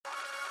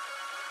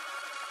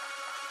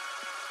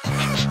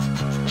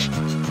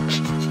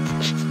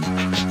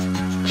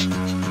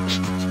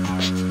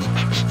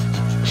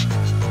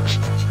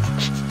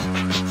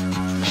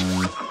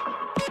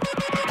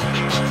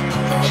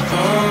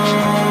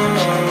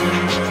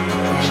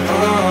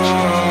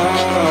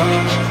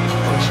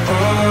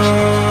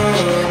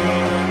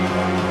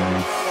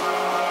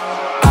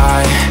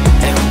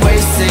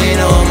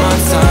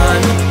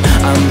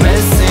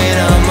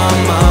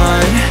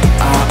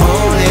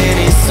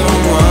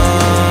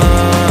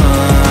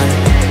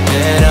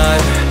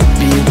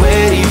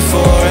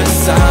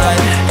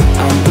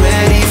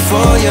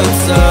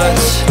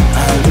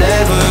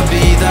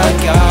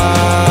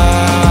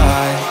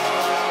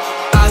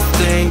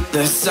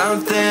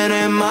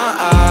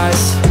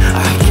eyes.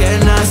 I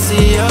cannot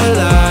see your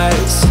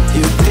lies.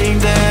 You think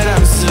that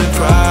I'm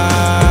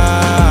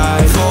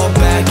surprised. Fall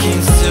back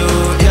into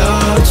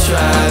your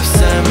trap.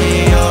 Send me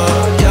your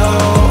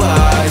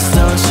eyes.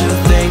 Don't you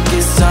think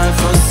it's time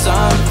for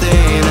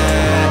something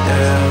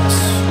else?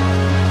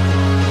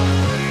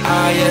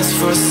 I asked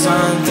for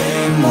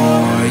something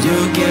more. You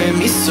gave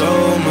me so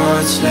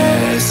much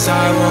less.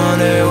 I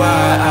wonder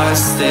why I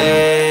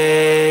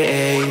stay.